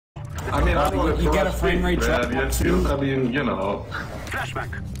I mean, I don't want to You get a frame rate drop too. I mean, you know.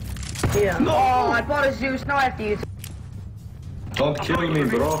 Yeah. No! Oh, I bought a Zeus. Now I have to use it. Don't kill me,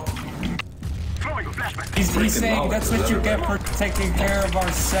 bro. He's saying that's what you get for taking care of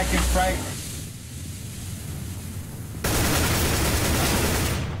our second frag.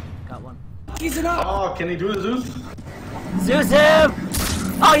 Got one. He's it up! Oh, can he do the Zeus? Zeus him!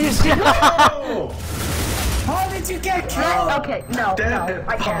 Oh, you shit! Oh! How did you get killed? Okay, no, Damn no, it.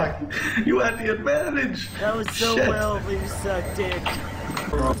 I can't. Fuck. You had the advantage. That was so Shit. well, but you suck dick.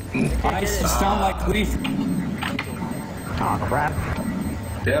 Nice, you sound like Leaf. Oh crap.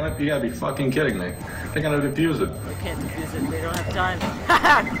 Damn it, you gotta be fucking kidding me. They're gonna defuse it. They can't defuse it, they don't have time.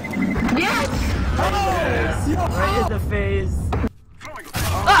 Yes! Right in the face.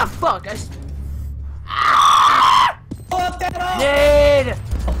 Ah, fuck! Pull that up! Nade!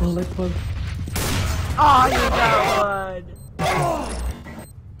 Bullet bug. Oh, you got one!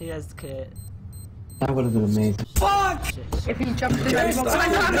 He has the kit. That would have been amazing. Fuck! If he jumps through There's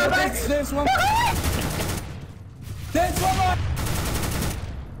that, two! There's one. There's one more!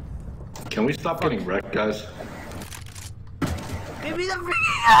 Can we stop getting wrecked, guys? Give me the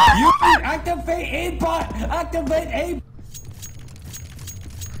You activate aimbot! Activate aim!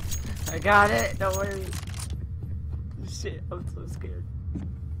 I got it, don't worry. Shit, I'm so scared.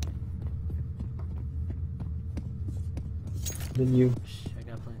 Then you. Shh, I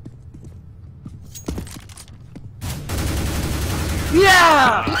got a plan.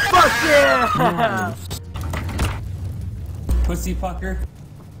 Yeah! Fuck yeah! Pussy fucker.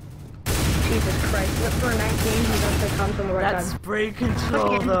 Jesus Christ, look for 19, he doesn't come from the right That's side. spray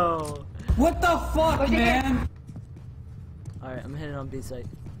control though. What the fuck, Okay. man? Alright, I'm hitting on B site.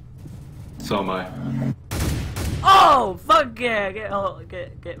 So am I. Oh! Fuck yeah! Get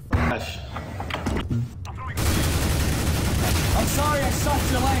fucked. Ash. I'm sorry I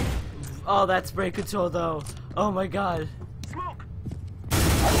sucked your leg. Oh, that's spray control though. Oh my god.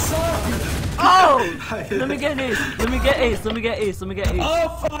 I'm sorry. Oh! Let me get an ace. Let me get ace. Let me get ace. Let me get ace. Oh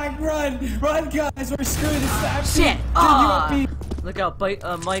fuck, run! Run guys, we're screwed. It's that Shit! Ah! Look out,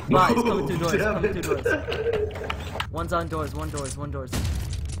 Mike Bot is coming through doors. Damn Coming through it. doors. One's on doors. One doors.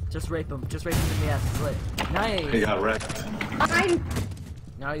 Just rape him. Just rape him in the ass. It's lit. He Nice. got wrecked. I'm...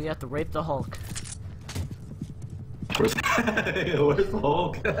 Now you have to rape the Hulk. Where's the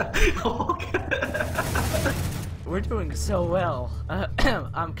Hulk? Hulk. We're doing so well.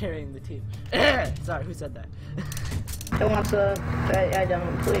 I'm carrying the team. Sorry, who said that? I want to... I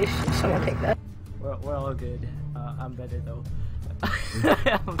don't, please. Someone take that. We're all good. I'm better though.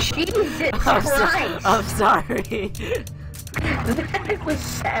 Jesus I'm Christ! I'm sorry. That was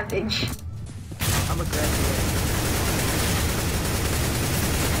savage. I'm aggressive.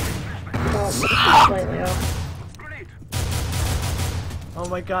 Oh, slightly off. Oh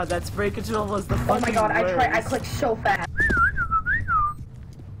my god, that spray control was the fucking Oh my god, I worst. clicked so fast.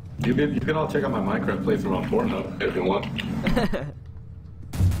 You can all check out my Minecraft playthrough on Pornhub if you want.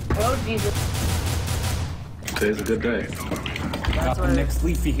 Oh Jesus. Today's a good day. Got the next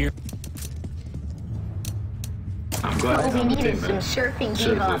Leafy here. I'm glad All it's we on the need is team, some man. surfing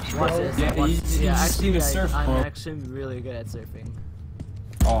Seriously. G-Hops, Watch bro. this. Yeah, watch you this. just actually, need to surf, I'm bro. actually really good at surfing.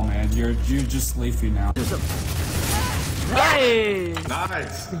 Oh man, you're just Leafy now. Nice!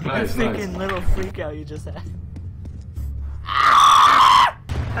 Nice, That nice, freaking nice. little freak out you just had.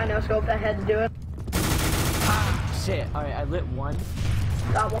 I know scope that had to do it. Shit, alright, I lit one.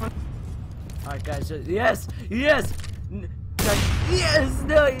 Got one. Alright guys, yes! Yes! Yes!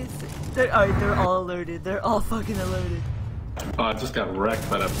 Nice! Alright, they're all alerted. They're all fucking alerted. Oh, I just got wrecked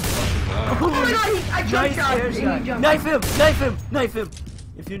by that fucking Oh my god, I Nice jumped shot. air He shot. jumped. Knife him! Knife him! Knife him!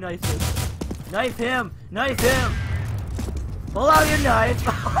 If you knife him. Knife him! Knife him! Pull out your knife!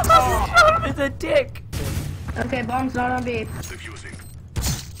 It's a dick! Okay, bomb's not on B.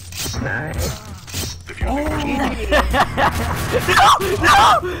 Nice. No!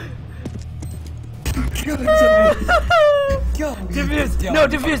 No! Defuse! No,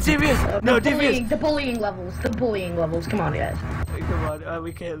 defuse! Defuse! No, defuse! The bullying levels. The bullying levels. Come on, guys. Come on,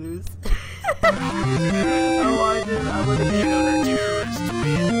 we can't lose.